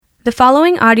The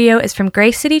following audio is from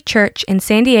Grace City Church in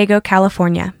San Diego,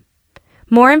 California.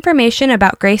 More information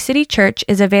about Grace City Church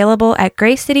is available at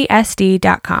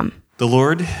gracecitysd.com. The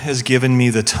Lord has given me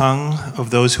the tongue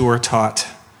of those who are taught,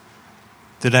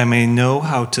 that I may know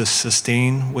how to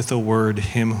sustain with a word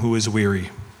him who is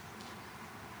weary.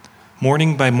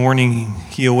 Morning by morning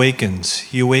he awakens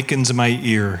my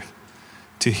ear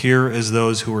to hear as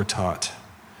those who are taught.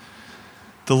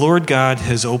 The Lord God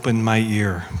has opened my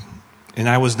ear, and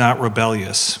I was not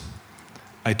rebellious.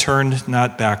 I turned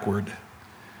not backward.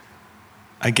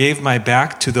 I gave my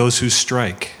back to those who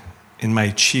strike, and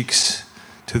my cheeks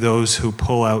to those who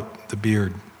pull out the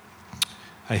beard.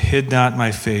 I hid not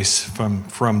my face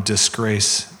from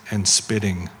disgrace and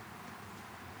spitting.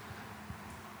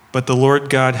 But the Lord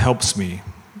God helps me.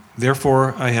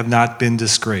 Therefore I have not been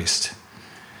disgraced.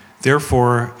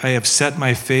 Therefore I have set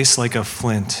my face like a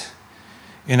flint,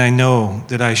 and I know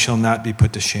that I shall not be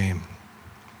put to shame.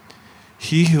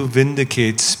 He who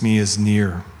vindicates me is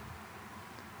near.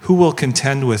 Who will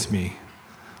contend with me?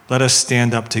 Let us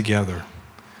stand up together.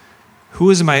 Who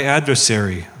is my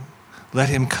adversary? Let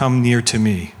him come near to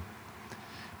me.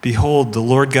 Behold, the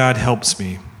Lord God helps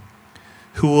me.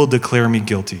 Who will declare me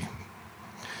guilty?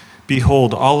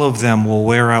 Behold, all of them will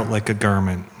wear out like a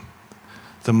garment.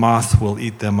 The moth will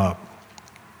eat them up.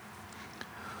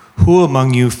 Who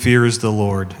among you fears the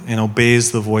Lord and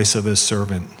obeys the voice of his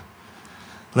servant?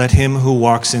 Let him who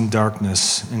walks in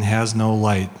darkness and has no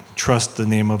light trust the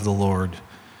name of the Lord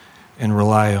and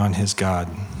rely on his God.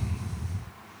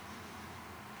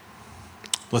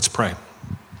 Let's pray.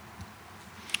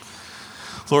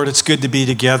 Lord, it's good to be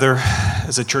together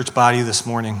as a church body this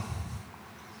morning.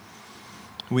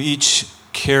 We each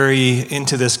carry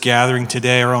into this gathering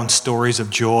today our own stories of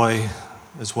joy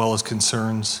as well as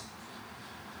concerns,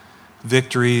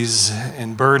 victories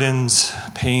and burdens,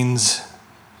 pains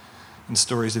and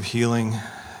stories of healing,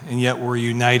 and yet we're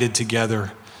united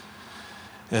together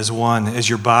as one, as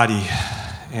your body,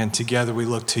 and together we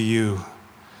look to you.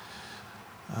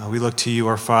 We look to you,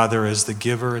 our Father, as the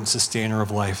giver and sustainer of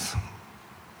life.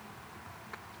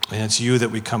 And it's you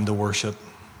that we come to worship.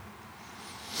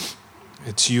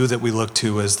 It's you that we look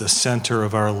to as the center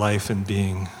of our life and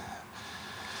being.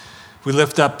 We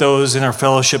lift up those in our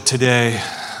fellowship today,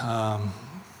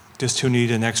 just who need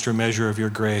an extra measure of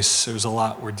your grace. There's a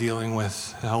lot we're dealing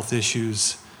with, health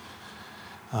issues,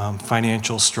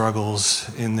 financial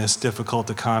struggles in this difficult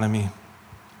economy.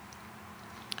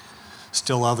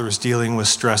 Still others dealing with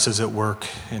stresses at work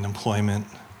and employment.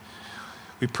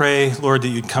 We pray, Lord, that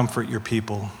you'd comfort your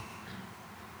people.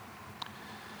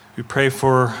 We pray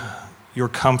for your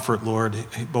comfort, Lord,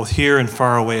 both here and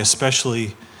far away,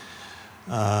 especially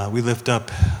we lift up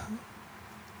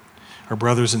our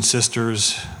brothers and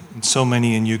sisters, and so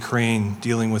many in Ukraine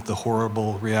dealing with the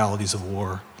horrible realities of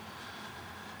war.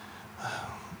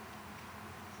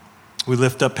 We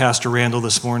lift up Pastor Randall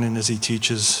this morning as he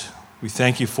teaches. We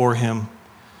thank you for him.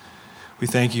 We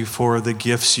thank you for the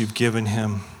gifts you've given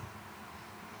him.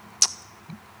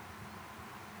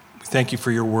 We thank you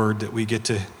for your word that we get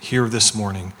to hear this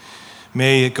morning.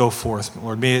 May it go forth,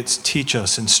 Lord. May it teach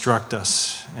us, instruct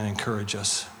us, and encourage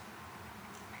us.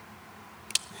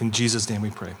 In Jesus' name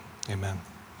we pray. Amen.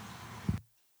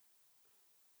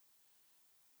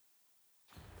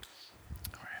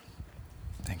 All right.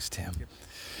 Thanks, Tim.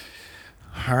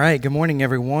 All right. Good morning,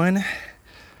 everyone.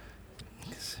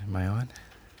 Am I on?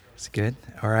 It's good.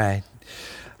 All right.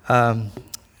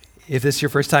 If this is your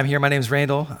first time here, my name is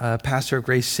Randall, pastor of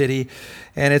Grace City,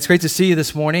 and it's great to see you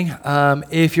this morning.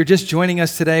 If you're just joining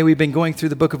us today, we've been going through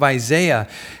the book of Isaiah,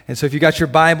 and so if you got your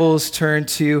Bibles, turn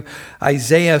to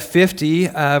Isaiah 50,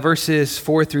 verses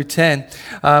 4 through 10.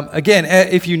 Again,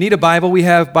 if you need a Bible, we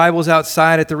have Bibles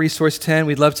outside at the Resource 10.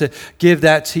 We'd love to give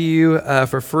that to you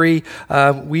for free.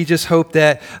 We just hope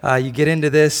that you get into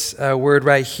this word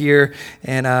right here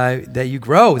and that you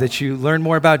grow, that you learn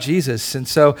more about Jesus. And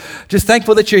so just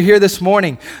thankful that you're here this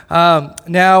morning.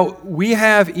 Now, we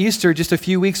have Easter just a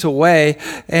few weeks away,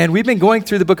 and we've been going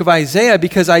through the book of Isaiah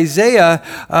because Isaiah,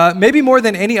 maybe more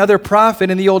than any other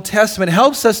prophet in the Old Testament,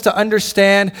 helps us to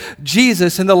understand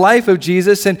Jesus and the life of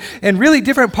Jesus and really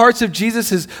different parts of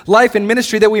Jesus' life and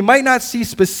ministry that we might not see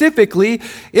specifically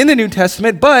in the New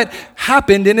Testament, but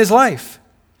happened in his life.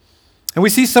 And we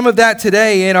see some of that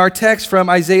today in our text from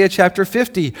Isaiah chapter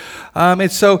 50. And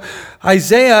so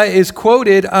Isaiah is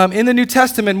quoted in the New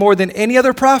Testament more than any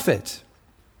other prophet.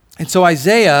 And so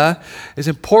Isaiah is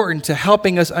important to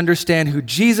helping us understand who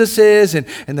Jesus is and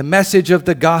the message of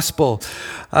the gospel.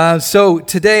 So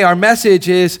today our message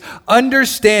is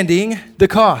understanding the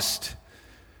cost.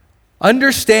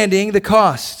 Understanding the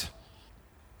cost.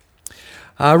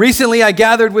 Recently, I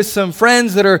gathered with some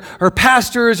friends that are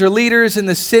pastors or leaders in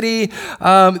the city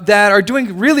that are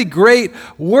doing really great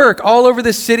work all over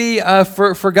the city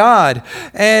for God.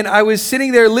 And I was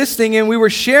sitting there listening, and we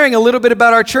were sharing a little bit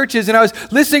about our churches, and I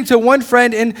was listening to one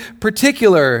friend in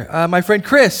particular, my friend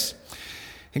Chris.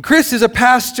 And Chris is a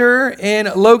pastor in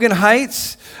Logan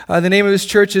Heights. The name of his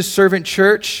church is Servant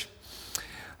Church.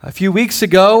 A few weeks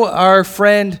ago, our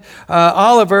friend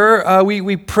Oliver,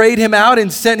 we prayed him out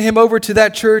and sent him over to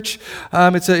that church.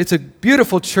 It's a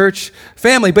beautiful church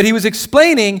family, but he was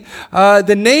explaining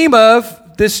the name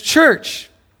of this church.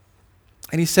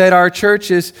 And he said, our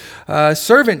church is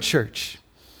Servant Church.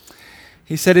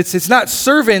 He said, it's not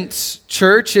servants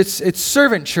church, it's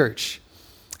servant church.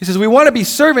 He says, we want to be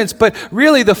servants, but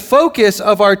really the focus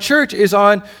of our church is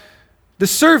on the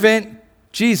servant,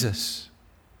 Jesus.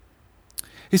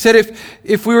 He said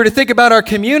if we were to think about our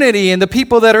community and the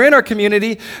people that are in our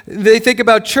community, they think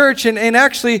about church and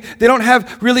actually they don't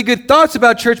have really good thoughts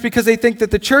about church because they think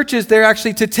that the church is there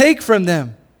actually to take from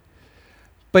them.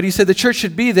 But he said the church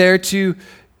should be there to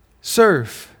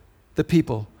serve the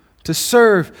people, to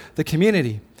serve the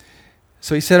community.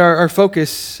 So he said our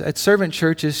focus at Servant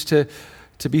Church is to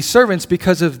be servants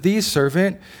because of the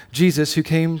servant, Jesus, who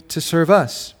came to serve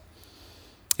us.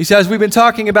 He says, we've been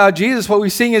talking about Jesus. What we're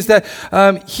seeing is that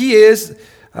he is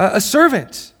a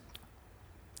servant.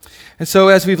 And so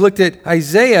as we've looked at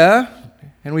Isaiah,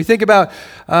 and we think about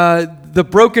the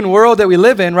broken world that we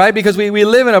live in, right? Because we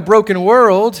live in a broken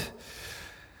world,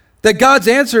 that God's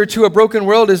answer to a broken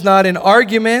world is not an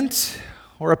argument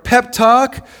or a pep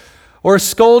talk or a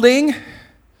scolding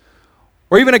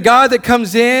or even a God that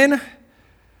comes in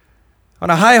on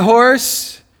a high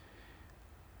horse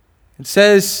and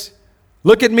says,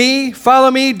 look at me,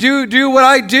 follow me, do what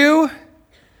I do.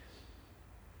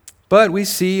 But we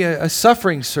see a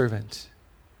suffering servant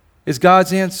is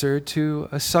God's answer to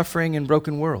a suffering and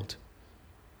broken world.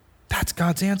 That's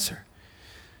God's answer.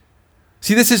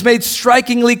 See, this is made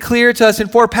strikingly clear to us in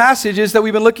 4 passages that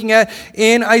we've been looking at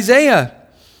in Isaiah.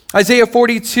 Isaiah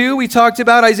 42, we talked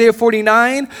about Isaiah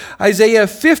 49, Isaiah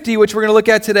 50, which we're going to look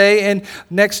at today, and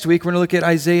next week we're going to look at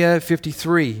Isaiah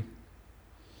 53.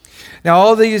 Now,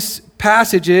 all these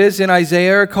passages in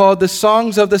Isaiah are called the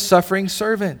songs of the suffering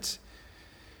servant.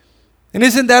 And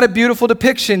isn't that a beautiful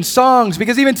depiction? Songs,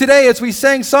 because even today as we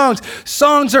sang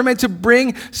songs are meant to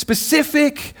bring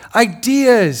specific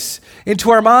ideas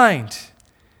into our mind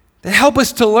that help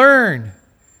us to learn,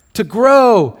 to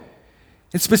grow.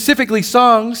 And specifically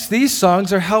these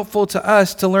songs are helpful to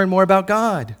us to learn more about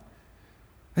God.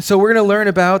 And so we're going to learn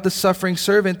about the suffering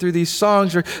servant through these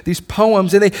songs or these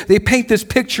poems. And they paint this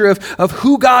picture of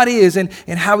who God is and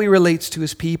how he relates to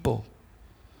his people.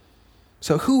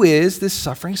 So who is this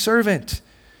suffering servant?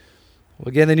 Well,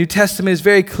 again, the New Testament is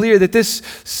very clear that this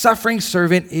suffering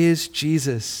servant is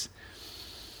Jesus.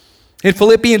 In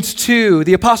Philippians 2,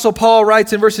 the Apostle Paul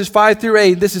writes in verses 5 through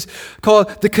 8, this is called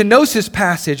the kenosis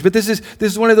passage, but this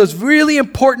is one of those really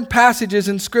important passages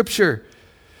in Scripture.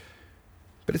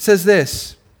 But it says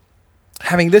this,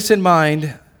 having this in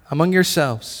mind among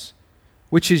yourselves,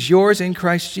 which is yours in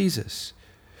Christ Jesus,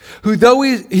 who though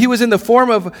he was in the form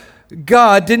of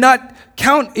God, did not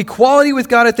count equality with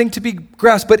God a thing to be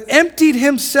grasped, but emptied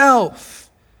himself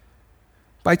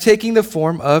by taking the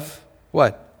form of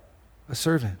what? A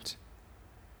servant.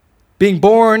 Being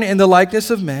born in the likeness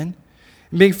of men,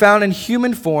 and being found in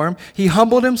human form, he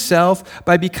humbled himself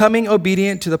by becoming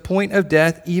obedient to the point of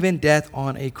death, even death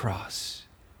on a cross.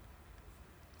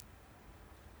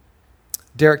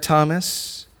 Derek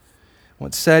Thomas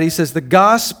once said, he says, the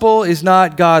gospel is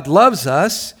not God loves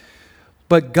us,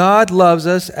 but God loves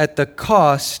us at the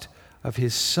cost of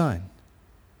his Son.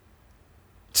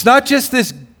 It's not just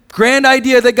this grand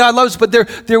idea that God loves, but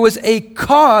there was a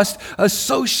cost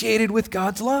associated with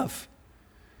God's love.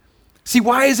 See,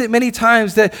 why is it many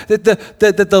times that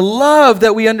the love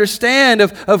that we understand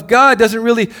of God doesn't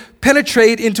really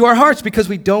penetrate into our hearts? Because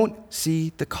we don't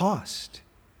see the cost.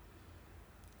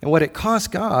 And what it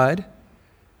cost God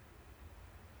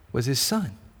was his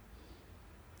Son.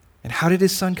 And how did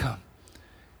his Son come?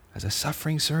 As a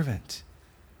suffering servant.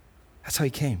 That's how he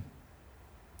came.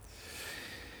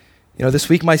 You know, this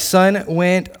week my son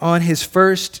went on his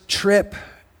first trip.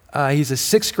 He's a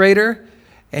 6th grader.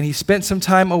 And he spent some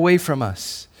time away from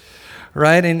us,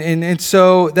 right? And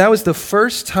so that was the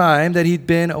first time that he'd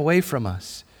been away from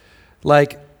us.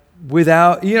 Like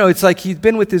without, it's like he'd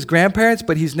been with his grandparents,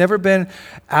 but he's never been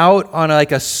out on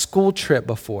like a school trip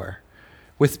before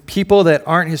with people that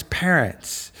aren't his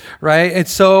parents, right? And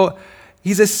so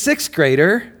he's a 6th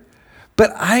grader,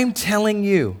 but I'm telling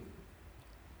you,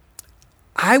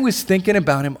 I was thinking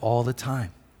about him all the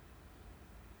time.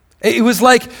 It was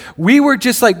like we were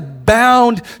just like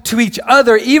bound to each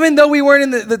other. Even though we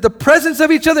weren't in the presence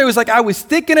of each other, it was like I was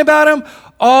thinking about him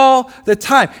all the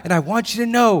time. And I want you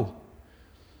to know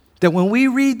that when we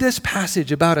read this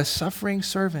passage about a suffering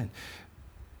servant,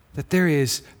 that there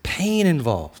is pain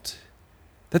involved.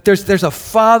 That there's a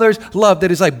father's love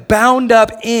that is like bound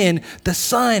up in the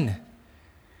son.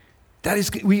 That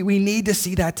is, we need to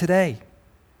see that today,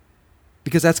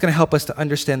 because that's going to help us to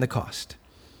understand the cost.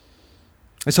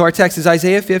 And so our text is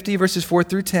Isaiah 50, verses 4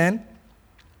 through 10.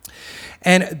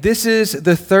 And this is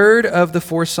the third of the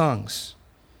 4 songs.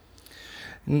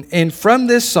 And from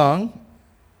this song,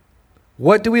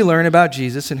 what do we learn about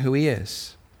Jesus and who he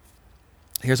is?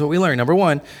 Here's what we learn. Number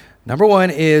one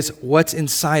is what's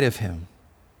inside of him.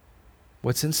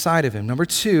 What's inside of him. Number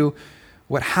 2,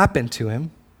 what happened to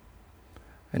him.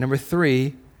 And number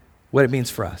 3, what it means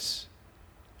for us.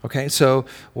 Okay, so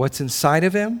what's inside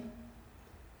of him,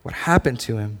 what happened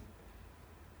to him,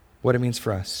 what it means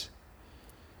for us.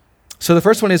 So the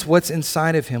first one is what's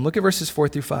inside of him. Look at verses 4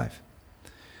 through 5.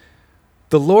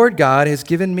 The Lord God has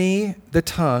given me the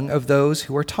tongue of those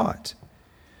who are taught,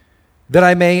 that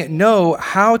I may know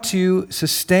how to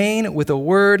sustain with a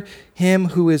word him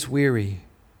who is weary.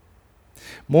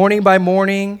 Morning by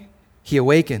morning he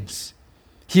awakens.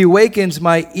 He awakens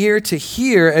my ear to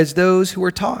hear as those who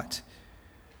are taught.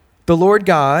 The Lord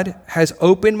God has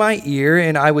opened my ear,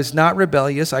 and I was not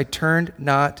rebellious. I turned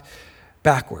not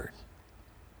backward.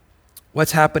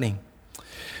 What's happening?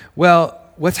 Well,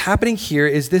 what's happening here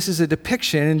is this is a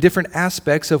depiction in different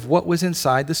aspects of what was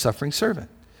inside the suffering servant.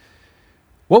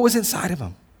 What was inside of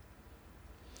him?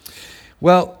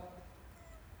 Well,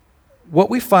 what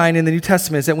we find in the New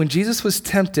Testament is that when Jesus was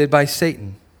tempted by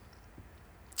Satan,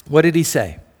 what did he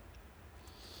say?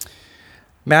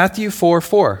 Matthew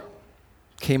 4:4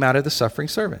 came out of the suffering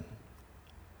servant.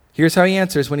 Here's how he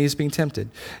answers when he's being tempted.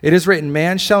 It is written,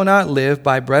 man shall not live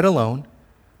by bread alone,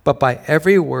 but by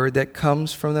every word that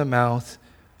comes from the mouth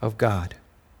of God.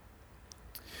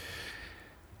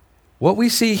 What we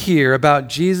see here about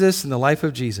Jesus and the life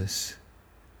of Jesus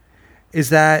is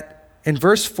that in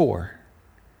verse 4,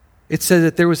 it says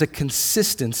that there was a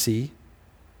consistency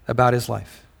about his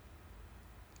life.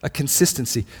 A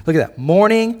consistency. Look at that.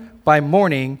 Morning by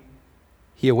morning,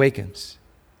 he awakens.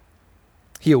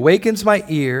 He awakens my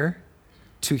ear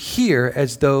to hear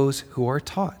as those who are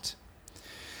taught.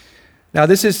 Now,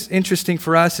 this is interesting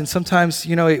for us, and sometimes,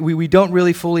 we don't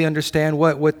really fully understand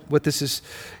what this is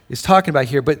talking about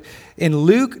here. But in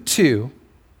Luke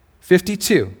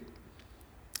 2:52,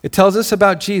 it tells us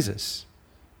about Jesus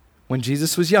when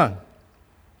Jesus was young.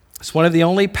 It's one of the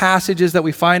only passages that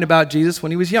we find about Jesus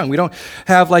when he was young. We don't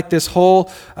have like this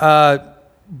whole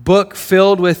book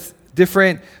filled with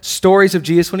different stories of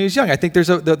Jesus when he was young. I think there's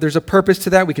a purpose to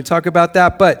that. We can talk about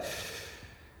that. But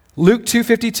Luke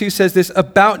 2:52 says this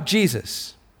about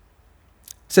Jesus.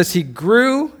 It says he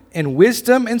grew in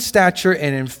wisdom and stature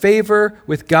and in favor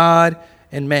with God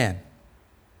and man.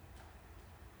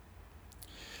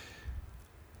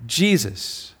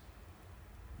 Jesus,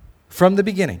 from the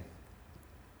beginning,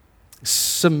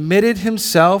 surrendered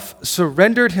himself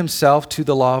to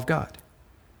the law of God.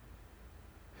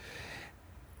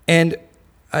 And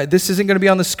this isn't going to be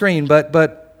on the screen,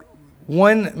 but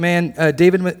one man,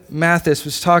 David Mathis,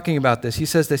 was talking about this. He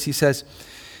says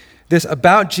this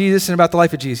about Jesus and about the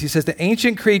life of Jesus. He says the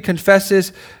ancient creed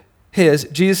confesses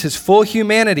Jesus' full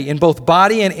humanity in both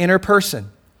body and inner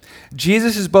person.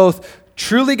 Jesus is both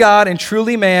truly God and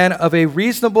truly man of a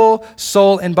reasonable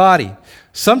soul and body.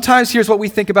 Sometimes here's what we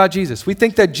think about Jesus. We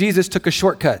think that Jesus took a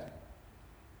shortcut.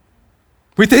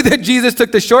 We think that Jesus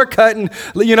took the shortcut and,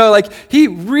 he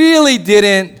really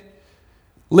didn't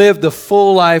live the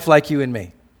full life like you and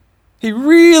me. He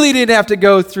really didn't have to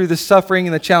go through the suffering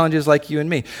and the challenges like you and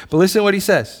me. But listen to what he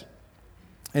says.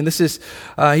 And this is,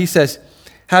 he says,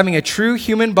 having a true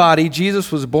human body,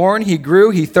 Jesus was born, he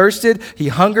grew, he thirsted, he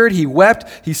hungered, he wept,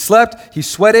 he slept, he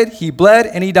sweated, he bled,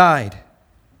 and he died.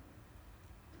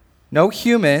 No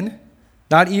human,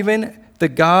 not even the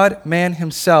God-man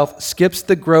himself, skips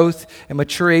the growth and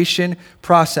maturation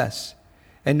process.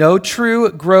 And no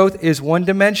true growth is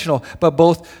one-dimensional, but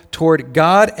both toward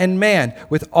God and man,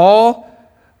 with all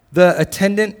the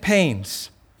attendant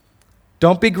pains.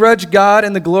 Don't begrudge God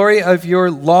and the glory of your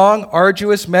long,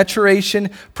 arduous maturation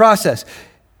process.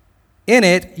 In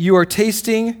it, you are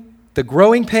tasting the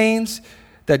growing pains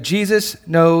that Jesus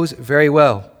knows very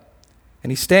well.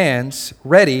 And he stands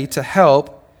ready to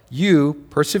help you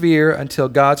persevere until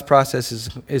God's process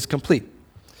is complete.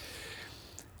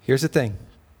 Here's the thing.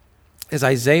 As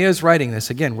Isaiah is writing this,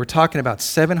 again, we're talking about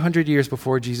 700 years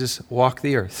before Jesus walked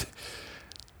the earth.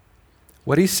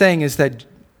 What he's saying is that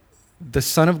the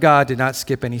Son of God did not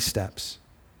skip any steps.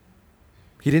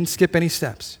 He didn't skip any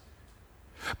steps,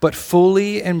 but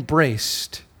fully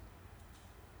embraced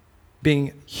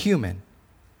being human,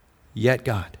 yet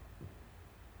God.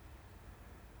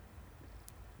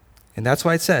 And that's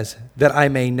why it says, that I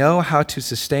may know how to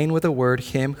sustain with a word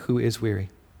him who is weary.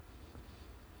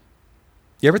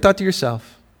 You ever thought to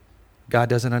yourself, God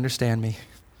doesn't understand me?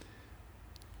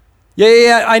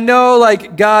 Yeah, I know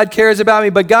like God cares about me,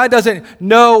 but God doesn't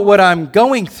know what I'm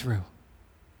going through.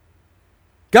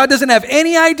 God doesn't have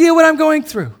any idea what I'm going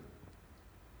through.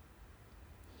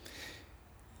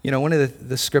 You know, one of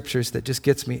the scriptures that just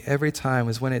gets me every time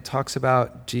is when it talks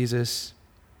about Jesus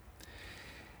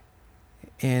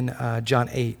in John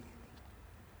 8.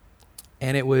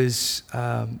 And it was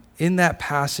in that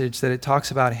passage that it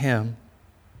talks about him.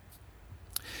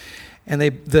 And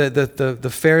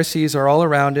the Pharisees are all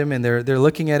around him, and they're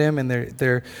looking at him, and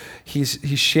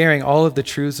he's sharing all of the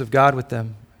truths of God with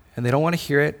them, and they don't want to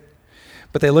hear it,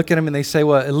 but they look at him and they say,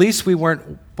 "Well, at least we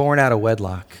weren't born out of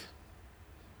wedlock."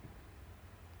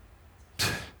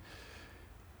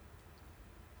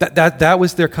 That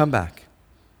was their comeback.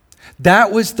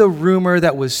 That was the rumor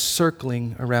that was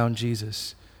circling around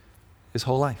Jesus his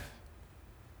whole life.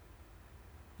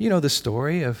 You know the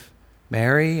story of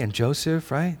Mary and Joseph,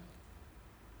 right?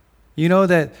 You know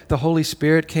that the Holy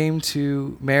Spirit came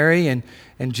to Mary and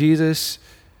Jesus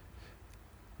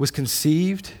was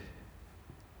conceived.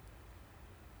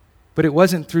 But it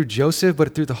wasn't through Joseph,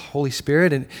 but through the Holy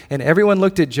Spirit. And everyone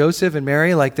looked at Joseph and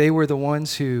Mary like they were the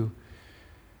ones who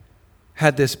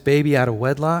had this baby out of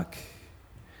wedlock.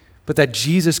 But that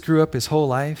Jesus grew up his whole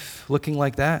life looking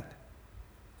like that.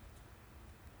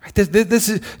 Right? This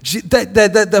is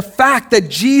the fact that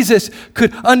Jesus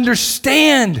could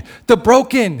understand the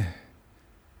broken.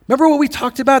 Remember what we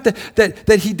talked about?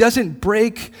 That he doesn't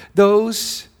break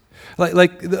those,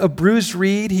 like a bruised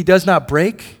reed, he does not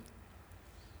break.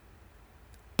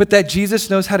 But that Jesus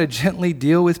knows how to gently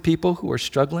deal with people who are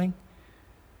struggling.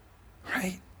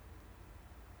 Right?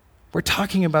 We're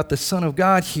talking about the Son of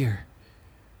God here.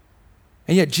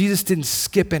 And yet Jesus didn't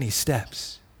skip any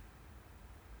steps.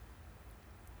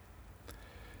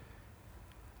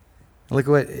 Look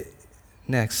at what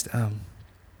next.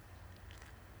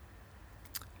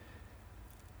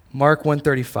 Mark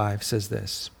 1:35 says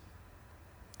this.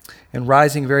 And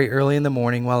rising very early in the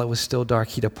morning while it was still dark,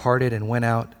 he departed and went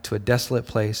out to a desolate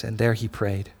place, and there he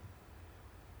prayed.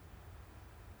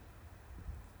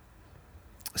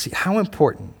 See, how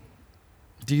important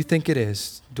do you think it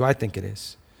is, do I think it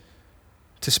is,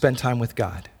 to spend time with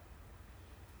God?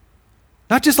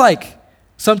 Not just like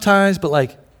sometimes, but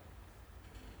like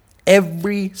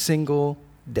every single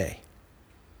day.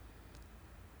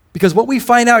 Because what we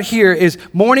find out here is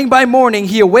morning by morning,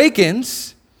 he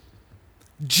awakens.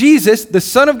 Jesus, the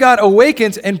Son of God,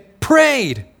 awakens and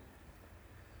prayed.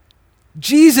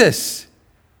 Jesus,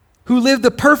 who lived the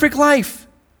perfect life,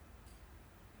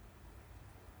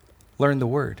 learned the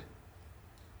word.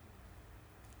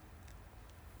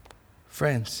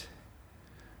 Friends,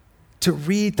 to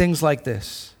read things like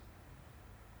this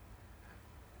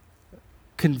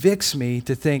convicts me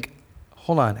to think,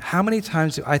 hold on, how many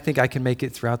times do I think I can make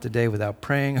it throughout the day without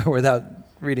praying or without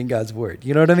reading God's word?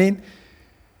 You know what I mean?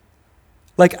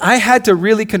 Like, I had to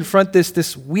really confront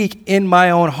this week in my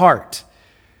own heart.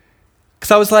 Because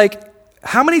I was like,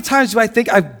 how many times do I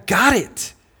think I've got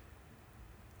it?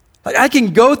 Like, I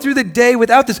can go through the day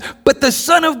without this, but the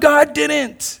Son of God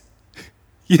didn't.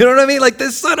 You know what I mean? Like,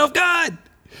 the Son of God.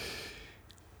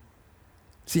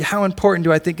 See, how important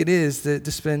do I think it is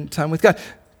to spend time with God?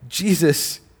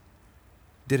 Jesus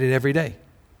did it every day.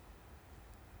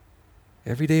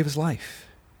 Every day of his life.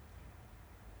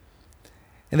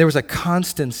 And there was a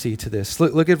constancy to this.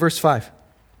 Look at verse 5.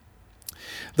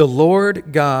 The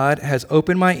Lord God has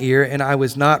opened my ear, and I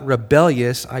was not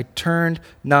rebellious. I turned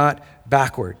not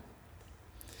backward.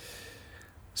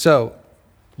 So,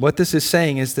 what this is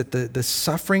saying is that the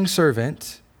suffering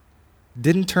servant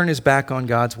didn't turn his back on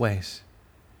God's ways.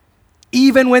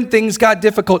 Even when things got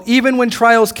difficult, even when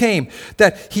trials came,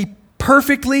 that he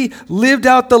perfectly lived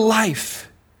out the life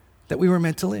that we were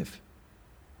meant to live.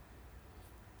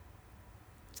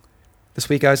 This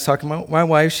week I was talking about my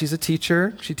wife. She's a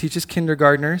teacher. She teaches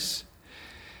kindergartners.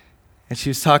 And she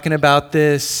was talking about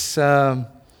this parent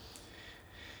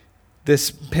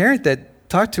that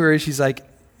talked to her. She's like,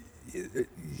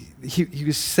 he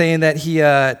was saying that he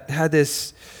had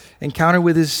this encounter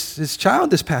with his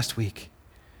child this past week.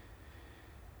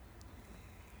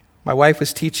 My wife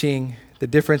was teaching the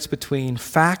difference between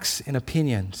facts and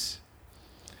opinions.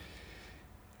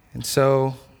 And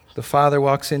so the father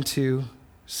walks into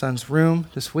son's room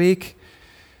this week,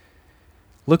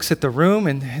 looks at the room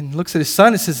and looks at his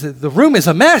son and says, the room is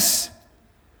a mess.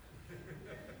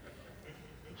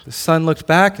 The son looked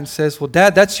back and says, well,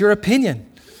 Dad, that's your opinion.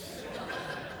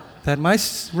 That my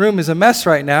room is a mess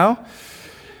right now.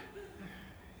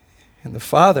 And the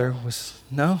father was,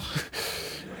 no.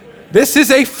 This is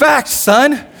a fact,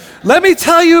 son. Let me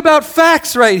tell you about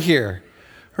facts right here.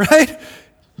 Right?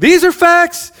 These are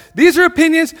facts. These are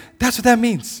opinions. That's what that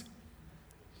means.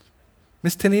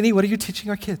 Miss Tanini, what are you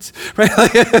teaching our kids? Right?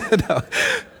 No.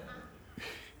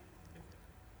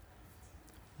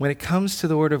 When it comes to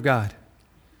the Word of God,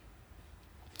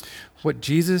 what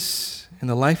Jesus and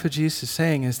the life of Jesus is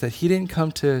saying is that he didn't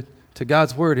come to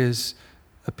God's Word as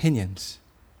opinions.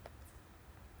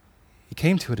 He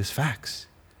came to it as facts.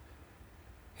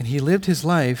 And he lived his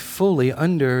life fully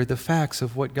under the facts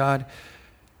of what God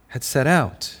had set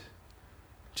out.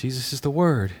 Jesus is the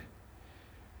Word.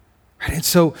 Right? And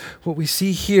so what we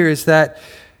see here is that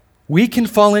we can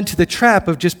fall into the trap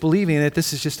of just believing that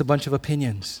this is just a bunch of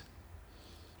opinions.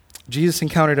 Jesus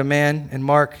encountered a man in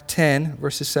Mark 10,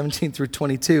 verses 17 through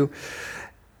 22,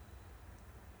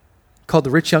 called the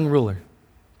rich young ruler.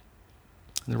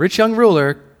 And the rich young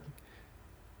ruler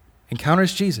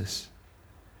encounters Jesus.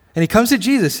 And he comes to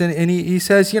Jesus and he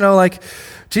says,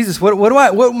 Jesus,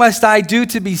 what must I do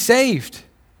to be saved?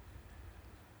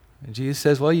 And Jesus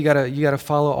says, well, you gotta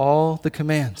follow all the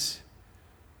commands.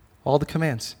 All the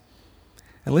commands.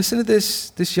 And listen to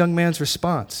this young man's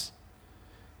response.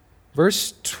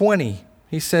 Verse 20,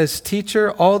 he says,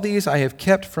 Teacher, all these I have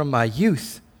kept from my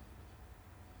youth.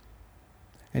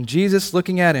 And Jesus,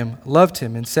 looking at him, loved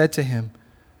him and said to him,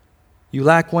 You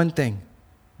lack one thing.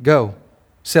 Go,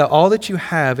 sell all that you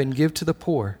have and give to the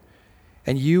poor,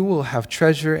 and you will have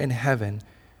treasure in heaven,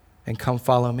 and come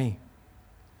follow me.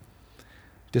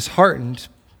 Disheartened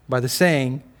by the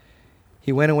saying,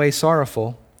 he went away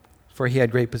sorrowful, for he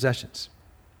had great possessions.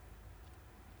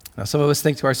 Now, some of us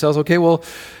think to ourselves, okay, well,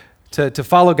 to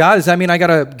follow God, does that mean I got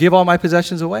to give all my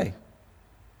possessions away?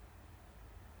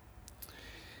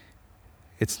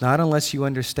 It's not unless you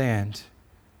understand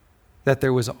that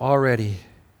there was already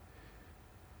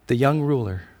the young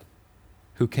ruler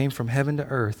who came from heaven to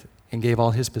earth and gave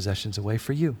all his possessions away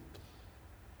for you.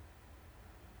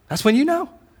 That's when you know.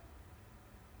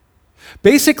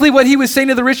 Basically, what he was saying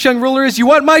to the rich young ruler is, you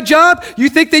want my job? You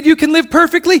think that you can live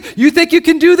perfectly? You think you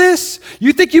can do this?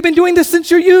 You think you've been doing this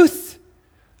since your youth?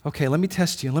 Okay, let me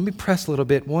test you. Let me press a little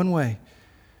bit one way.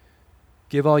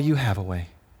 Give all you have away.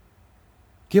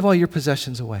 Give all your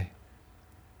possessions away.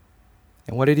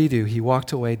 And what did he do? He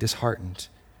walked away disheartened.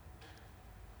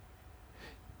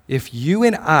 If you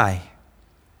and I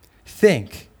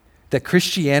think that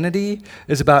Christianity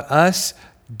is about us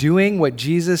doing what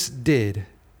Jesus did,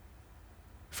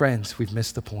 friends, we've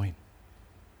missed the point.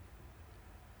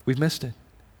 We've missed it.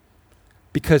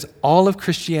 Because all of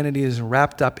Christianity is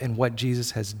wrapped up in what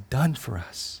Jesus has done for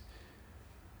us.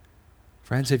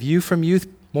 Friends, have you from youth,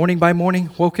 morning by morning,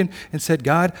 woken and said,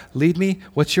 God, lead me?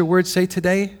 What's your word say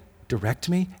today? Direct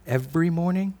me every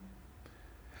morning?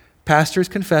 Pastors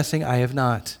confessing, I have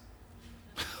not.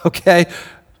 Okay?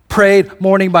 Prayed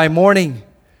morning by morning.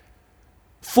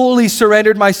 Fully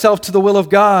surrendered myself to the will of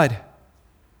God.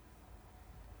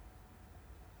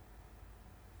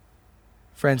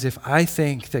 Friends, if I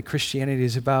think that Christianity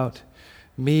is about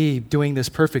me doing this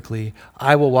perfectly,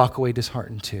 I will walk away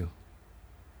disheartened too.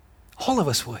 All of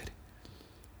us would.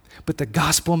 But the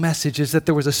gospel message is that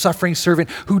there was a suffering servant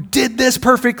who did this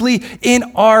perfectly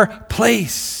in our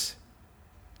place.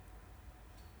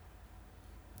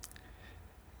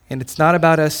 And it's not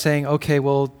about us saying, okay,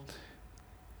 well,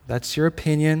 that's your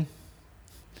opinion.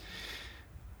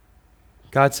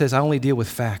 God says, I only deal with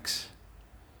facts.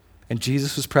 And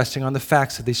Jesus was pressing on the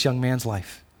facts of this young man's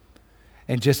life.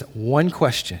 And just one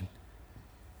question,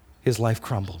 his life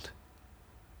crumbled.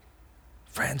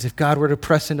 Friends, if God were to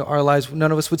press into our lives,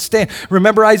 none of us would stand.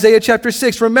 Remember Isaiah chapter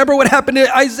 6. Remember what happened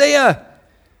to Isaiah.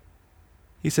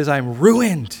 He says, I'm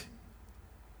ruined.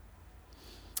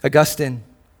 Augustine,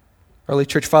 early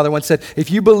church father, once said, if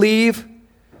you believe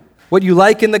what you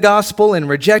like in the gospel and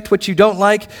reject what you don't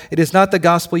like, it is not the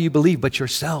gospel you believe, but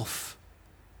yourself.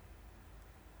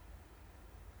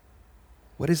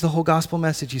 What is the whole gospel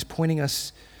message? He's pointing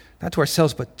us not to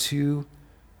ourselves, but to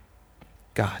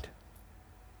God.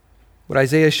 What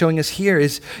Isaiah is showing us here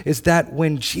is that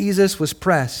when Jesus was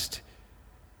pressed,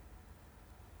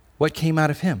 what came out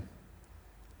of him?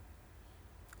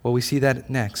 Well, we see that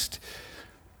next.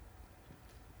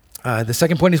 The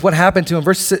second point is what happened to him.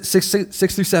 Verse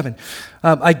 6 through 7.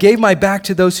 I gave my back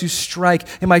to those who strike,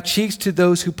 and my cheeks to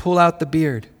those who pull out the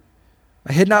beard.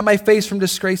 I hid not my face from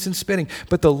disgrace and spitting,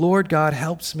 but the Lord God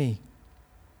helps me.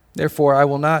 Therefore,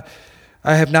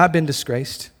 I have not been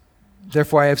disgraced.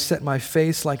 Therefore, I have set my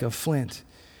face like a flint,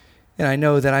 and I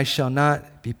know that I shall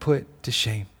not be put to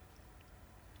shame.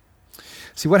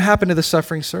 See, what happened to the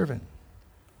suffering servant?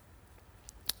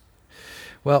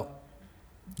 Well,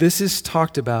 this is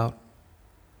talked about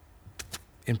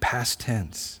in past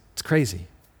tense. It's crazy.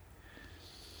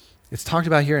 It's talked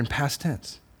about here in past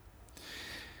tense.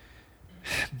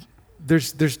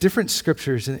 There's different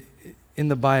scriptures in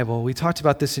the Bible. We talked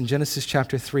about this in Genesis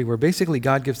chapter 3, where basically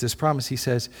God gives this promise. He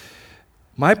says,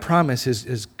 my promise is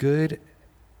as good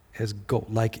as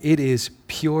gold. Like, it is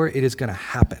pure. It is going to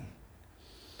happen.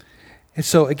 And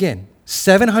so again,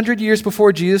 700 years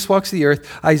before Jesus walks the earth,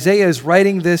 Isaiah is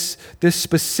writing this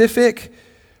specific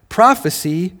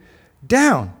prophecy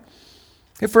down.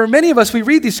 And for many of us, we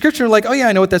read these scriptures and we're like, oh yeah,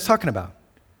 I know what that's talking about.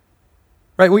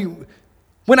 Right?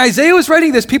 When Isaiah was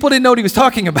writing this, people didn't know what he was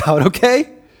talking about,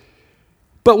 okay?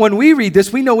 But when we read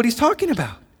this, we know what he's talking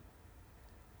about.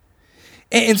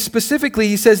 And specifically,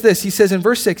 he says this. He says in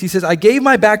verse 6, he says, I gave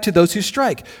my back to those who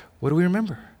strike. What do we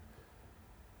remember?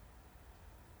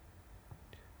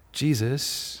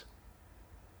 Jesus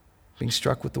being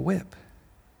struck with the whip.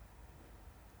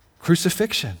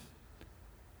 Crucifixion.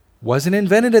 Wasn't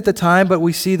invented at the time, but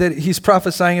we see that he's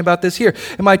prophesying about this here.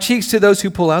 And my cheeks to those who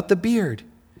pull out the beard.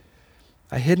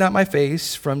 I hid not my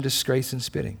face from disgrace and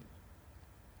spitting.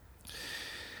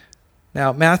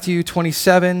 Now, Matthew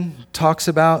 27 talks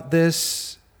about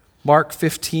this. Mark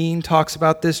 15 talks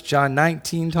about this. John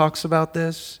 19 talks about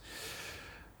this.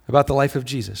 About the life of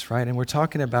Jesus, right? And we're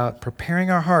talking about preparing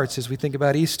our hearts as we think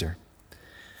about Easter.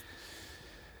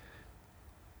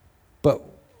 But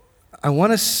I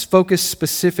want to focus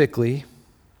specifically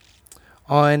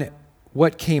on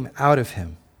what came out of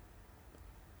him.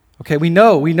 Okay, we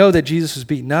know that Jesus was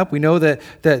beaten up. We know that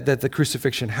the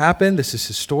crucifixion happened. This is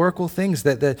historical things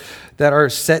that are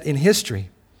set in history.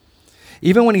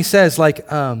 Even when he says, like,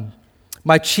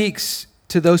 my cheeks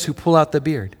to those who pull out the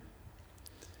beard.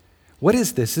 What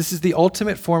is this? This is the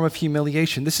ultimate form of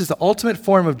humiliation. This is the ultimate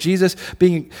form of Jesus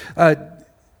being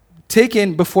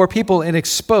taken before people and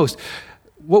exposed.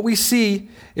 What we see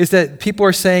is that people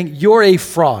are saying, you're a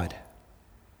fraud.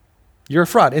 You're a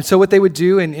fraud. And so what they would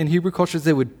do in Hebrew culture is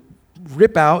they would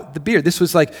rip out the beard. This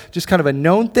was like just kind of a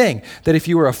known thing, that if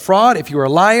you were a fraud, if you were a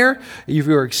liar, if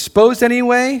you were exposed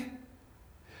anyway,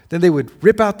 then they would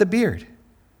rip out the beard.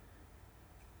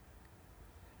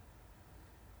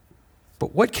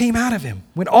 But what came out of him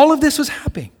when all of this was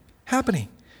happening?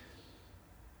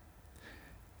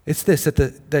 It's this,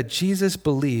 that Jesus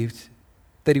believed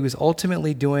that he was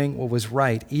ultimately doing what was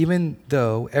right, even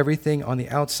though everything on the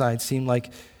outside seemed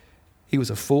like he was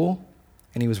a fool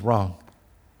and he was wrong.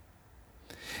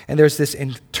 And there's this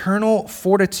internal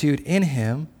fortitude in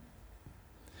him,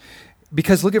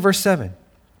 because look at verse 7.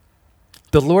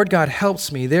 The Lord God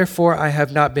helps me, therefore I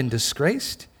have not been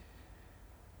disgraced.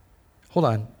 Hold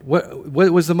on. What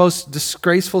was the most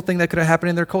disgraceful thing that could have happened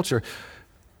in their culture?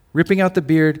 Ripping out the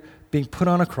beard, being put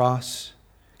on a cross.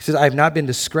 He says, I have not been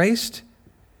disgraced.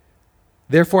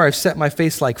 Therefore, I've set my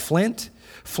face like flint.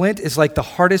 Flint is like the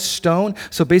hardest stone.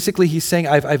 So basically, he's saying,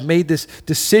 I've made this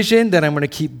decision that I'm going to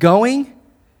keep going,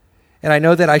 and I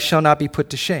know that I shall not be put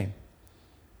to shame.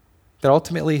 That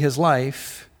ultimately his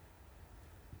life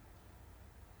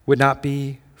would not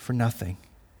be for nothing.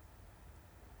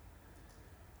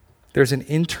 There's an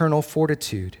internal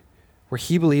fortitude where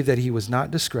he believed that he was not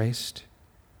disgraced.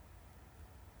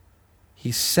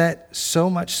 He's set so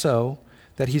much so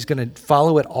that he's going to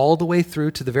follow it all the way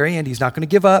through to the very end. He's not going to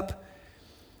give up.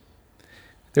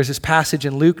 There's this passage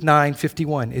in Luke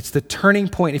 9:51. It's the turning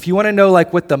point. If you want to know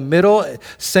like what the middle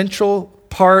central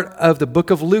part of the book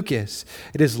of Luke is,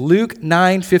 it is Luke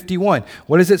 9:51.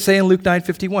 What does it say in Luke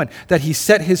 9:51? That he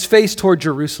set his face toward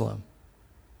Jerusalem.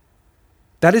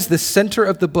 That is the center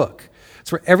of the book.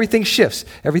 It's where everything shifts.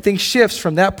 Everything shifts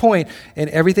from that point, and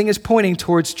everything is pointing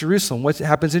towards Jerusalem. What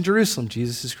happens in Jerusalem?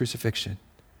 Jesus' crucifixion.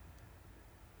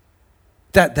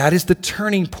 That is the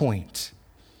turning point.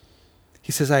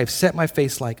 He says, I have set my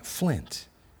face like flint.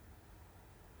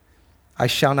 I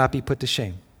shall not be put to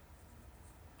shame.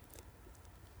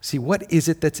 See, what is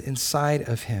it that's inside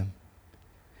of him?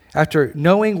 After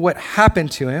knowing what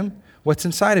happened to him, what's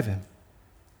inside of him?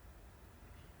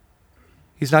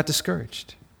 He's not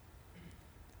discouraged.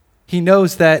 He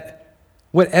knows that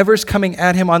whatever's coming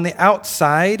at him on the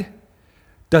outside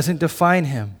doesn't define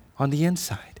him on the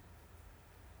inside.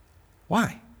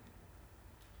 Why?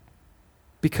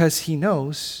 Because he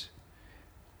knows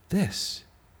this.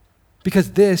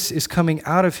 Because this is coming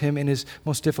out of him in his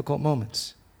most difficult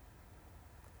moments.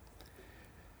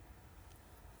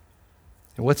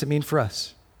 And what's it mean for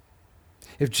us?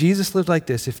 if Jesus lived like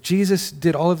this, if Jesus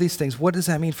did all of these things, what does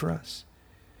that mean for us?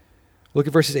 Look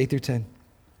at verses 8 through 10.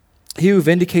 He who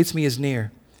vindicates me is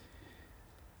near.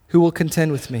 Who will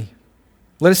contend with me?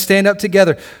 Let us stand up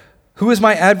together. Who is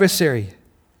my adversary?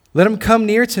 Let him come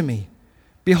near to me.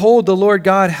 Behold, the Lord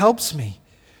God helps me.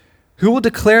 Who will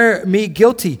declare me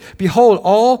guilty? Behold,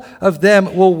 all of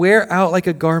them will wear out like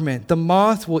a garment. The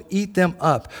moth will eat them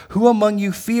up. Who among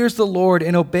you fears the Lord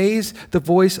and obeys the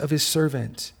voice of his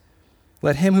servant?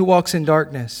 Let him who walks in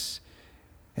darkness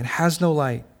and has no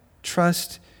light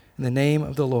trust in the name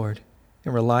of the Lord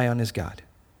and rely on his God.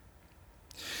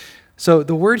 So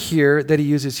the word here that he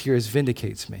uses here is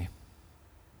vindicates me.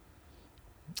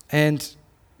 And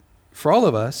for all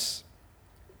of us,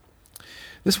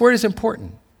 this word is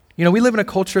important. You know, we live in a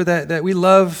culture that we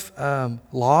love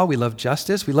law, we love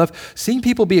justice, we love seeing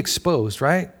people be exposed,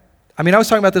 right? I mean, I was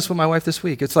talking about this with my wife this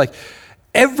week. It's like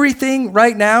everything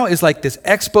right now is like this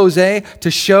expose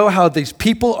to show how these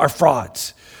people are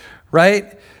frauds,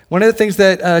 right? One of the things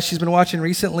that she's been watching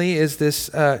recently is this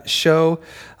show,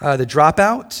 The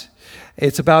Dropout.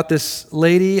 It's about this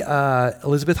lady,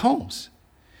 Elizabeth Holmes.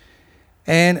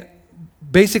 And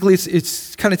basically,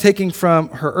 it's kind of taking from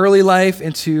her early life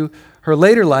into her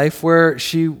later life where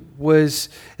she was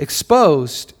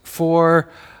exposed for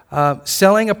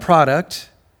selling a product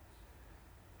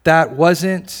that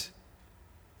wasn't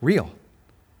real.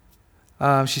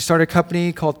 She started a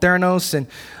company called Theranos, and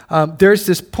there's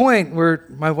this point where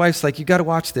my wife's like, you got to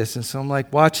watch this. And so I'm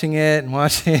like watching it.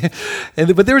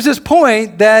 But there was this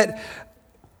point that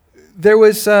there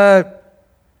was,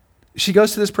 she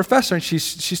goes to this professor and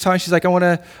she's talking, she's like, I want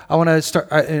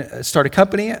to start a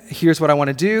company. Here's what I want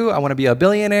to do. I want to be a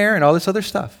billionaire and all this other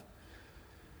stuff.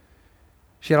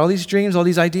 She had all these dreams, all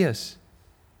these ideas.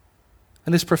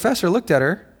 And this professor looked at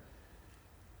her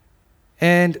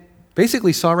and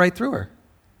basically saw right through her.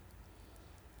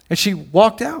 And she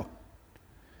walked out.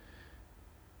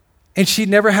 And she'd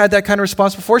never had that kind of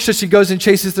response before, so she goes and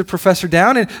chases the professor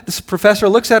down, and this professor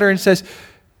looks at her and says,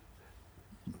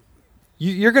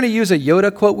 you're going to use a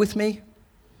Yoda quote with me?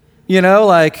 You know,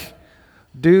 like,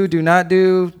 do not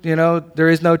do, you know, there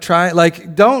is no try.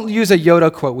 Like, don't use a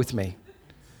Yoda quote with me.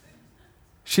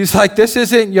 She's like, this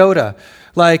isn't Yoda.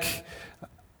 Like,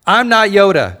 I'm not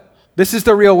Yoda. This is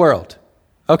the real world.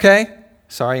 Okay?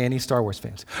 Sorry, any Star Wars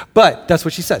fans. But that's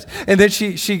what she says. And then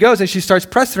she goes and she starts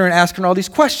pressing her and asking her all these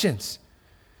questions.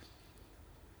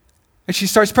 And she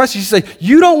starts pressing. She's like,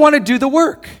 you don't want to do the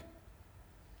work.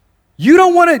 You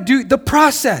don't want to do the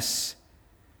process.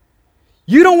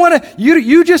 You don't want to,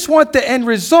 you just want the end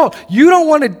result. You don't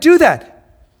want to do that.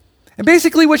 And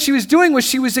basically what she was doing was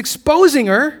she was exposing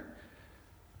her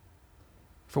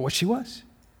for what she was.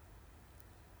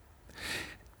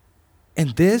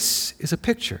 And this is a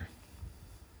picture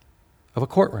of a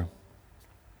courtroom.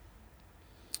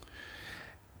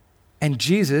 And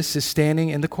Jesus is standing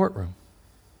in the courtroom.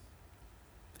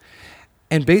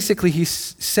 And basically he's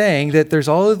saying that there's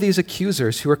all of these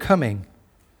accusers who are coming,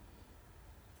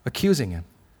 accusing him.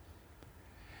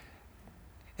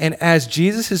 And as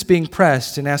Jesus is being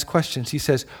pressed and asked questions, he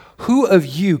says, who of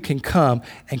you can come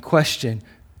and question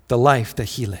the life that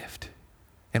he lived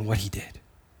and what he did?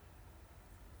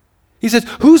 He says,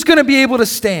 who's going to be able to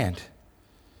stand?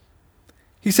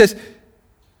 He says,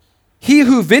 he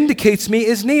who vindicates me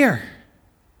is near.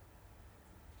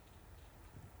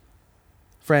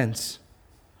 Friends,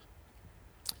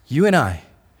 you and I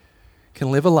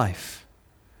can live a life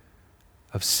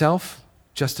of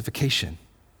self-justification,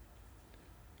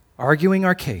 arguing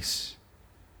our case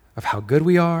of how good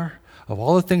we are, of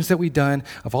all the things that we've done,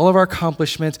 of all of our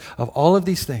accomplishments, of all of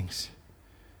these things.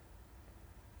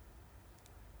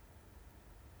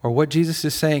 Or what Jesus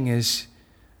is saying is,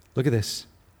 look at this.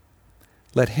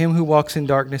 Let him who walks in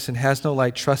darkness and has no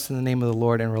light trust in the name of the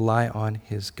Lord and rely on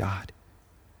his God.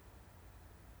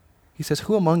 He says,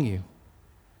 who among you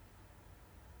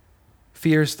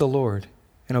fears the Lord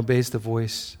and obeys the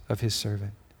voice of his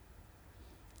servant?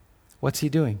 What's he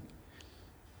doing?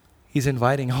 He's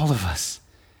inviting all of us,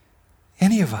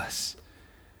 any of us,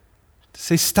 to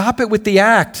say, stop it with the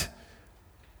act.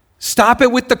 Stop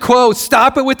it with the quotes.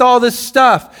 Stop it with all this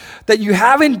stuff that you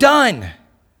haven't done.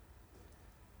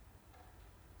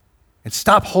 And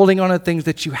stop holding on to things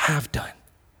that you have done.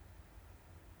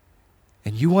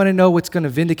 And you want to know what's going to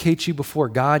vindicate you before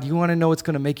God? You want to know what's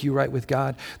going to make you right with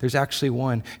God? There's actually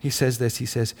one. He says this. He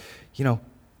says,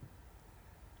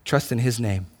 trust in his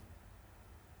name.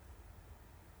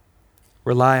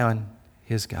 Rely on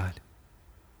his God.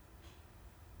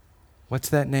 What's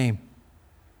that name?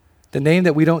 The name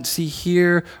that we don't see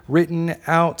here written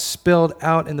out, spelled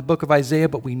out in the book of Isaiah,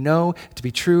 but we know to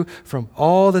be true from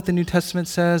all that the New Testament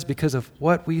says because of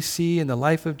what we see in the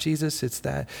life of Jesus. It's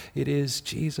that it is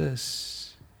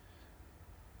Jesus.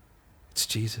 It's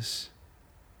Jesus.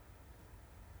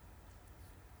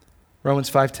 Romans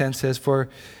 5:10 says, "For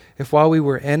if while we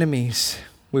were enemies,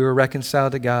 we were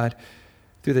reconciled to God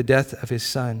through the death of his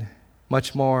Son,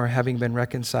 much more, having been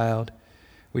reconciled,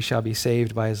 we shall be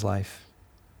saved by his life."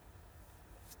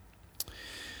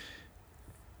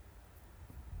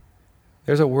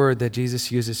 There's a word that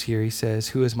Jesus uses here. He says,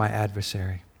 "Who is my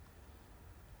adversary?"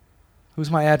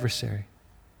 Who's my adversary?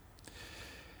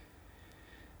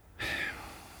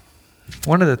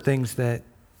 One of the things that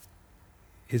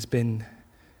has been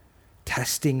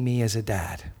testing me as a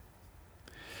dad,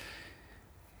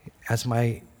 as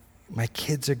my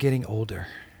kids are getting older,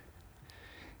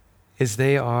 is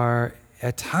they are,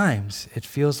 at times, it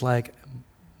feels like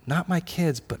not my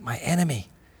kids, but my enemy.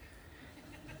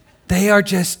 They are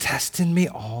just testing me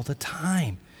all the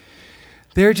time.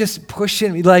 They're just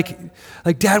pushing me like,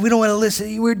 Dad, we don't want to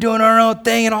listen. We're doing our own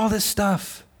thing and all this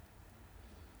stuff.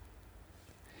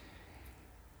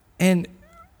 And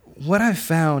what I've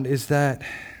found is that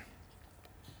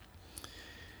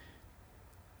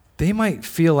they might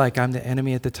feel like I'm the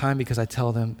enemy at the time because I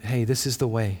tell them, hey, this is the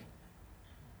way.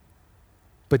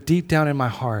 But deep down in my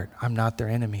heart, I'm not their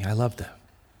enemy. I love them.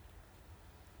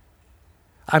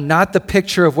 I'm not the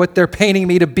picture of what they're painting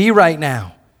me to be right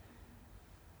now.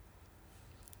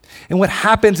 And what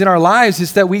happens in our lives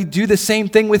is that we do the same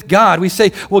thing with God. We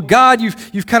say, well, God,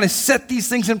 you've kind of set these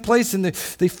things in place and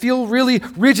they feel really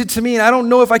rigid to me, and I don't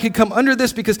know if I could come under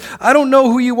this because I don't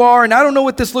know who you are and I don't know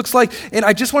what this looks like. And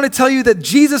I just want to tell you that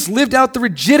Jesus lived out the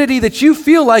rigidity that you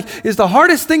feel like is the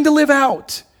hardest thing to live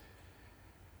out.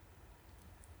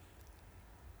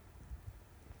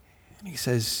 And he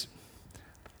says,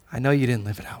 I know you didn't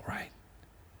live it out right.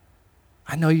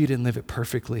 I know you didn't live it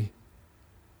perfectly.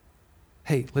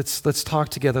 Hey, let's talk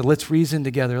together. Let's reason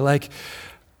together. Like,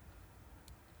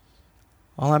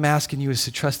 all I'm asking you is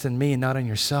to trust in me and not in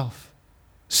yourself.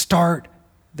 Start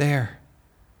there.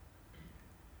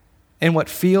 And what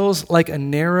feels like a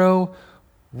narrow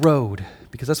road,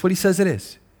 because that's what he says it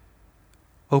is,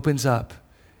 opens up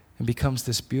and becomes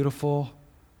this beautiful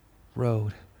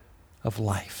road of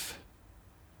life.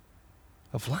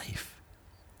 Of life.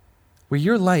 Where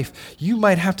your life, you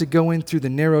might have to go in through the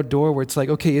narrow door where it's like,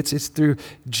 okay, it's through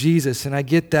Jesus, and I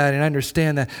get that and I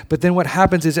understand that. But then what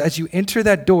happens is as you enter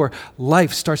that door,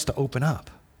 life starts to open up.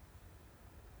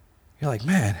 You're like,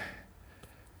 man,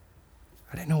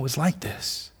 I didn't know it was like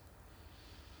this.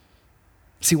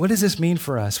 See, what does this mean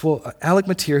for us? Well, Alec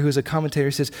Motyer, who's a commentator,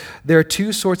 says, there are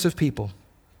two sorts of people.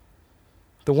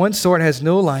 The one sort has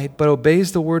no light, but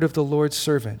obeys the word of the Lord's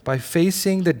servant by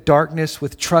facing the darkness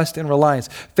with trust and reliance.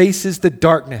 Faces the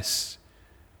darkness.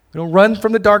 We don't run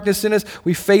from the darkness in us.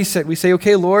 We face it. We say,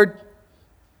 okay, Lord,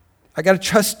 I got to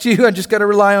trust you. I just got to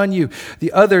rely on you.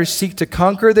 The others seek to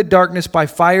conquer the darkness by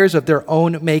fires of their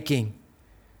own making.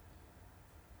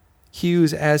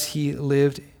 Hughes, as he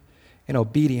lived in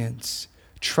obedience,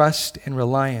 trust, and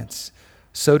reliance,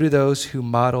 so do those who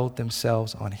modeled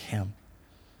themselves on him.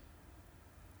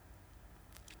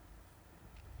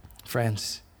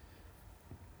 Friends,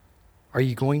 are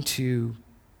you going to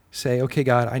say, okay,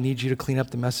 God, I need you to clean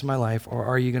up the mess in my life, or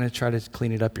are you going to try to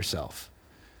clean it up yourself?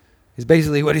 Is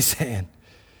basically what he's saying.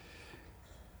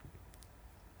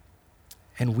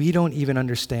 And we don't even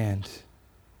understand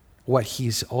what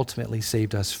he's ultimately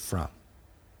saved us from.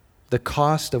 The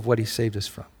cost of what he saved us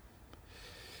from.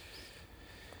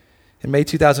 In May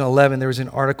 2011, there was an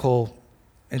article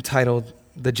entitled,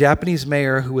 "The Japanese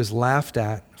Mayor Who Was Laughed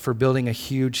At for Building a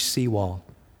Huge Seawall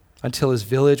Until His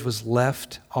Village Was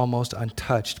Left Almost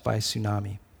Untouched by a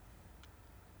Tsunami."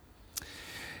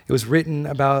 It was written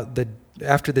about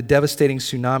after the devastating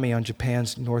tsunami on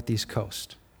Japan's northeast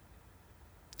coast.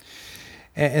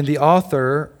 And the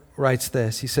author writes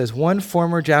this. He says, one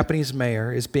former Japanese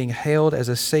mayor is being hailed as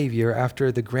a savior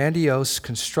after the grandiose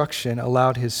construction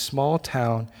allowed his small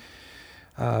town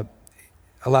to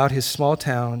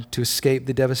escape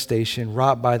the devastation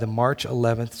wrought by the March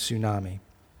 11th tsunami.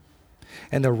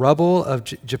 And the rubble of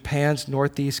Japan's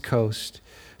northeast coast,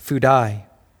 Fudai,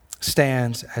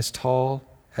 stands as tall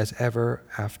as ever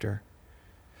after.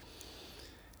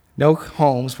 No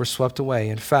homes were swept away.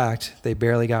 In fact, they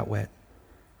barely got wet.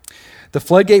 The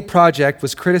Floodgate project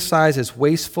was criticized as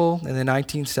wasteful in the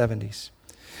 1970s,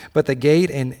 but the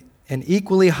gate and an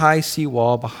equally high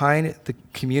seawall behind the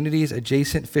community's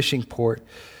adjacent fishing port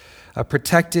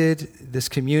protected this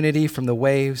community from the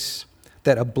waves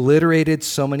that obliterated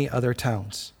so many other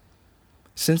towns.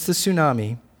 Since the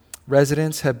tsunami,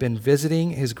 residents have been visiting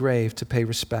his grave to pay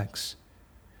respects.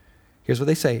 Here's what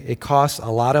they say. It costs a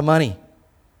lot of money,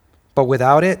 but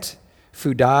without it,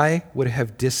 Fudai would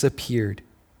have disappeared.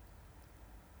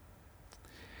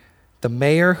 The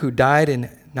mayor who died in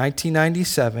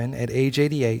 1997 at age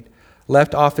 88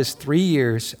 left office 3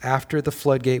 years after the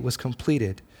floodgate was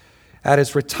completed. At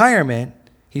his retirement,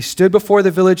 he stood before the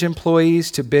village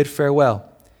employees to bid farewell.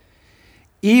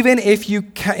 Even if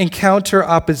you encounter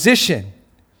opposition,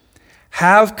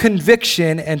 have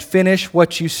conviction and finish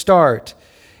what you start.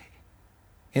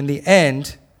 In the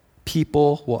end,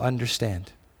 people will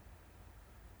understand.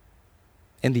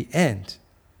 In the end,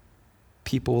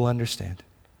 people will understand.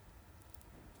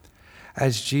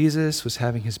 As Jesus was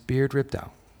having his beard ripped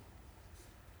out,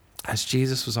 as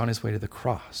Jesus was on his way to the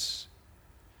cross,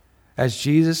 as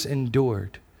Jesus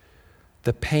endured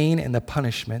the pain and the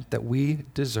punishment that we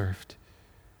deserved,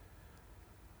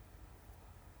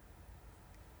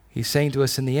 he's saying to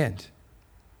us in the end,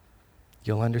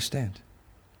 you'll understand.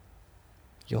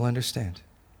 You'll understand.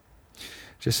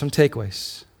 Just some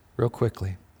takeaways real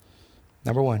quickly.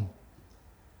 Number one,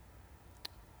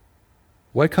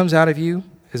 what comes out of you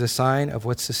is a sign of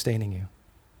what's sustaining you.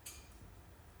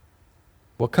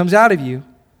 What comes out of you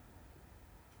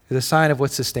is a sign of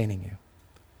what's sustaining you.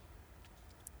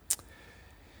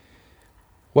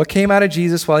 What came out of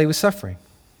Jesus while he was suffering?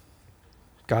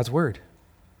 God's word.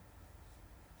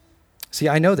 See,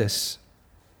 I know this.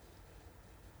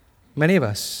 Many of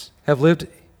us have lived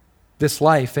this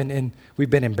life and we've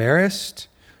been embarrassed,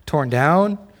 torn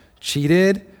down,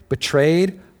 cheated,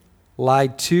 betrayed,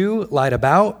 lied to, lied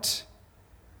about.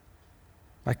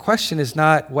 My question is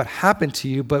not what happened to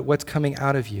you, but what's coming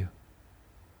out of you.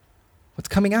 What's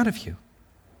coming out of you?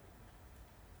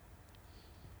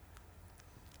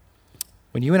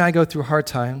 When you and I go through hard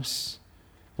times,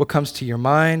 what comes to your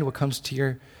mind, what comes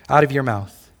to out of your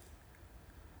mouth?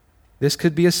 This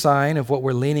could be a sign of what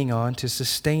we're leaning on to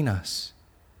sustain us.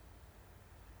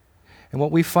 And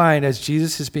what we find as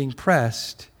Jesus is being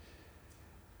pressed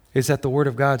is that the word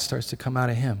of God starts to come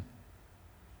out of him.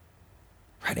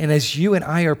 Right? And as you and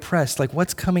I are pressed, like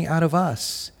what's coming out of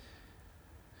us?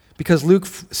 Because Luke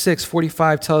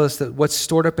 6:45 tells us that what's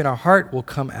stored up in our heart will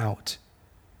come out.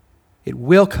 It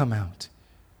will come out.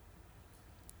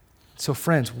 So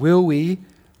friends, will we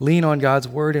lean on God's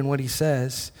word and what he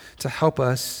says to help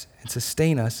us and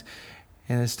sustain us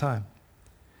in this time?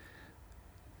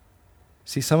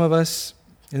 See, some of us,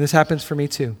 and this happens for me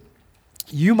too,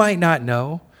 you might not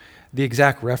know the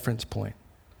exact reference point,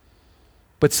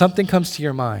 but something comes to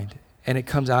your mind and it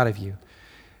comes out of you.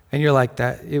 And you're like,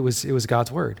 that it was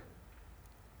God's word.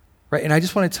 Right? And I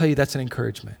just want to tell you that's an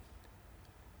encouragement.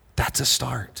 That's a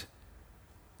start.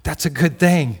 That's a good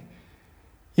thing.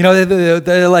 You know,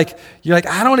 they're like, you're like,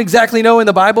 I don't exactly know in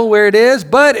the Bible where it is,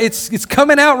 but it's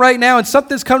coming out right now and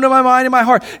something's come to my mind and my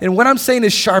heart. And what I'm saying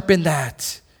is sharpen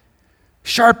that.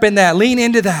 Sharpen that. Lean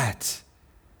into that.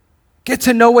 Get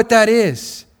to know what that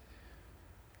is.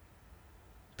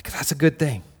 Because that's a good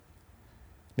thing.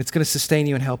 It's going to sustain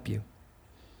you and help you.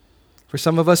 For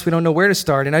some of us, we don't know where to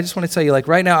start. And I just want to tell you, like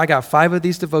right now, I got 5 of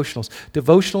these devotionals.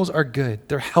 Devotionals are good.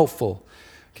 They're helpful.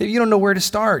 Okay, you don't know where to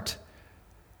start.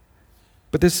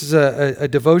 But this is a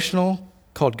devotional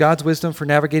called God's Wisdom for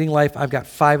Navigating Life. I've got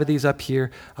 5 of these up here.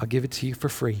 I'll give it to you for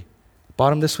free.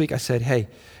 Bought them this week. I said, hey,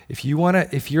 if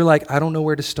you're like, I don't know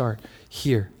where to start,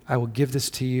 here, I will give this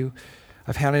to you.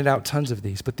 I've handed out tons of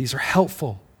these, but these are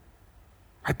helpful.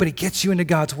 Right? But it gets you into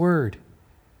God's word.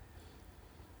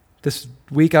 This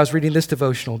week I was reading this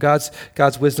devotional, God's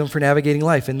Wisdom for Navigating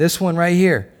Life. And this one right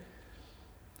here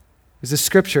is the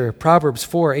scripture, Proverbs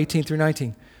 4:18 through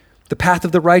 19. The path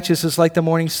of the righteous is like the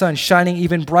morning sun, shining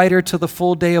even brighter till the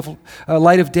full day of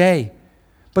light of day.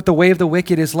 But the way of the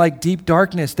wicked is like deep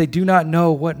darkness. They do not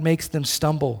know what makes them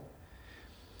stumble.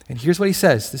 And here's what he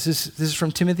says. This is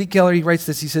from Timothy Keller. He writes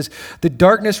this. He says, the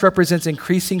darkness represents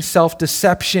increasing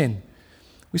self-deception.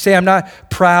 We say, I'm not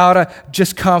proud,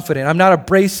 just confident. I'm not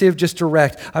abrasive, just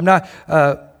direct. I'm not,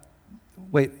 I'm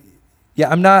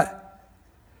not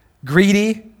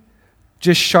greedy,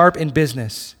 just sharp in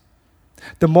business.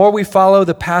 The more we follow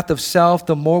the path of self,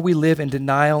 the more we live in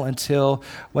denial until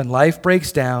when life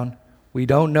breaks down, we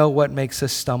don't know what makes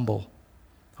us stumble.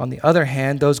 On the other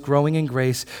hand, those growing in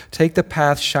grace take the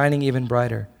path shining even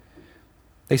brighter.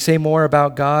 They say more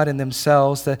about God and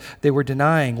themselves that they were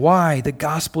denying. Why? The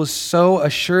gospel so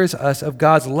assures us of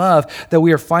God's love that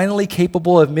we are finally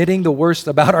capable of admitting the worst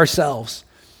about ourselves.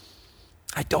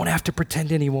 I don't have to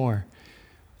pretend anymore.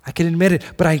 I can admit it,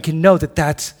 but I can know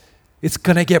that it's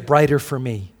going to get brighter for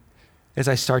me as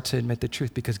I start to admit the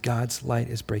truth because God's light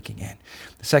is breaking in.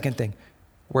 The second thing,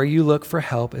 where you look for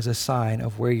help is a sign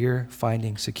of where you're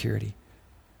finding security.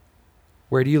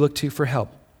 Where do you look to for help?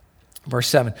 Verse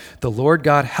 7, the Lord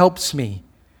God helps me,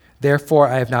 therefore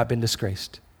I have not been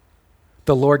disgraced.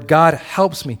 The Lord God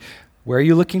helps me. Where are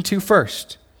you looking to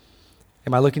first?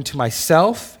 Am I looking to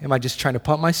myself? Am I just trying to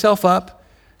pump myself up,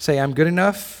 say I'm good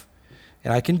enough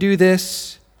and I can do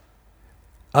this?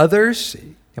 Others?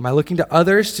 Am I looking to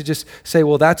others to just say,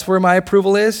 well, that's where my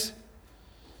approval is?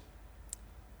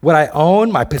 What I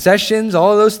own, my possessions,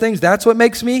 all of those things, that's what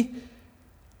makes me?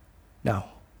 No.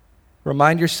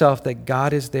 Remind yourself that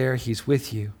God is there, He's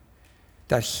with you,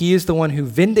 that He is the one who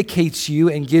vindicates you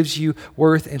and gives you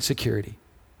worth and security.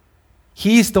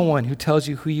 He's the one who tells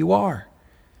you who you are.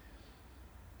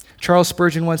 Charles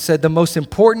Spurgeon once said, the most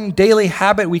important daily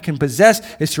habit we can possess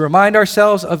is to remind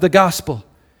ourselves of the gospel.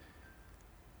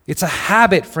 It's a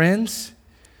habit, friends,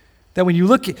 that when you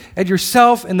look at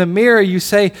yourself in the mirror, you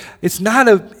say, it's not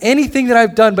anything that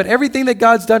I've done, but everything that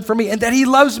God's done for me, and that He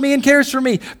loves me and cares for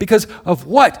me because of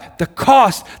what? The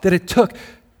cost that it took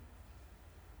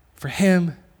for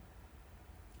Him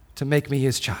to make me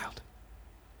His child.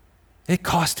 It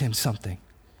cost Him something.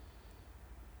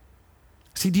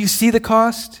 See, do you see the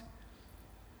cost?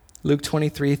 Luke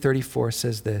 23:34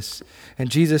 says this, and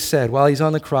Jesus said, while He's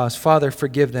on the cross, Father,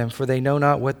 forgive them, for they know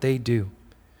not what they do.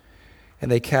 And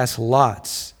they cast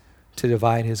lots to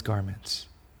divide His garments.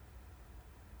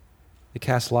 They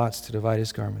cast lots to divide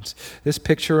His garments. This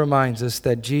picture reminds us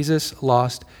that Jesus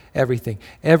lost everything.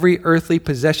 Every earthly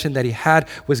possession that He had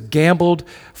was gambled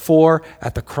for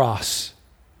at the cross.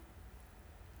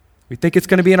 We think it's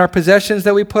going to be in our possessions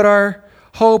that we put our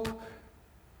hope.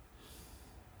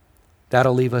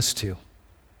 That'll leave us too.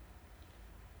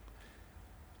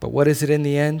 But what is it in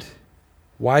the end?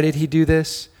 Why did He do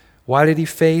this? Why did He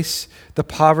face the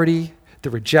poverty, the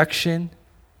rejection?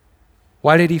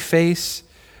 Why did He face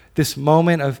this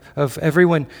moment of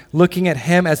everyone looking at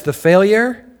Him as the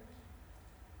failure?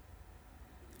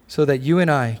 So that you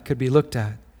and I could be looked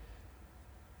at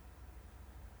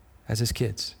as His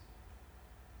kids.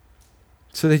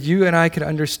 So that you and I could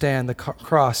understand the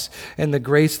cross and the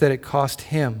grace that it cost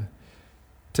Him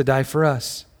to die for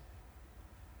us.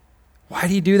 Why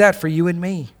did He do that for you and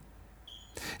me?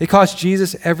 It cost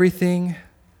Jesus everything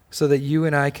so that you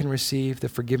and I can receive the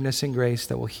forgiveness and grace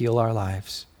that will heal our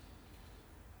lives.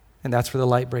 And that's where the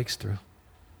light breaks through.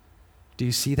 Do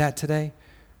you see that today?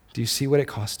 Do you see what it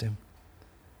cost Him?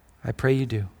 I pray you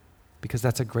do, because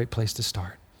that's a great place to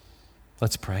start.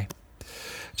 Let's pray.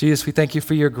 Jesus, we thank You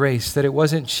for Your grace, that it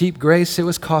wasn't cheap grace, it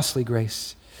was costly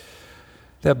grace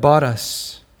that bought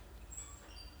us.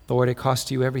 Lord, it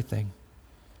cost You everything.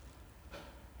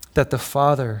 That the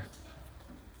Father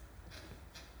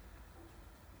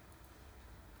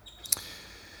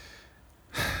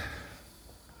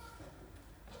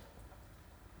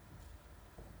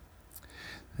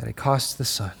that it costs the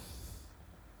Son.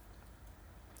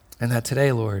 And that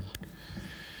today, Lord,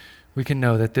 we can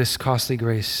know that this costly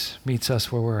grace meets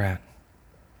us where we're at.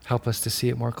 Help us to see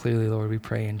it more clearly, Lord, we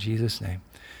pray in Jesus' name.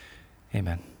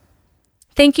 Amen.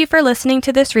 Thank you for listening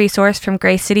to this resource from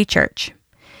Grace City Church.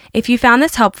 If you found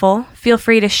this helpful, feel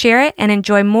free to share it and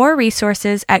enjoy more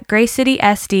resources at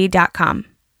gracecitysd.com.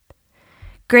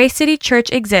 Grace City Church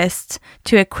exists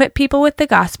to equip people with the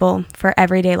gospel for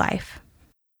everyday life.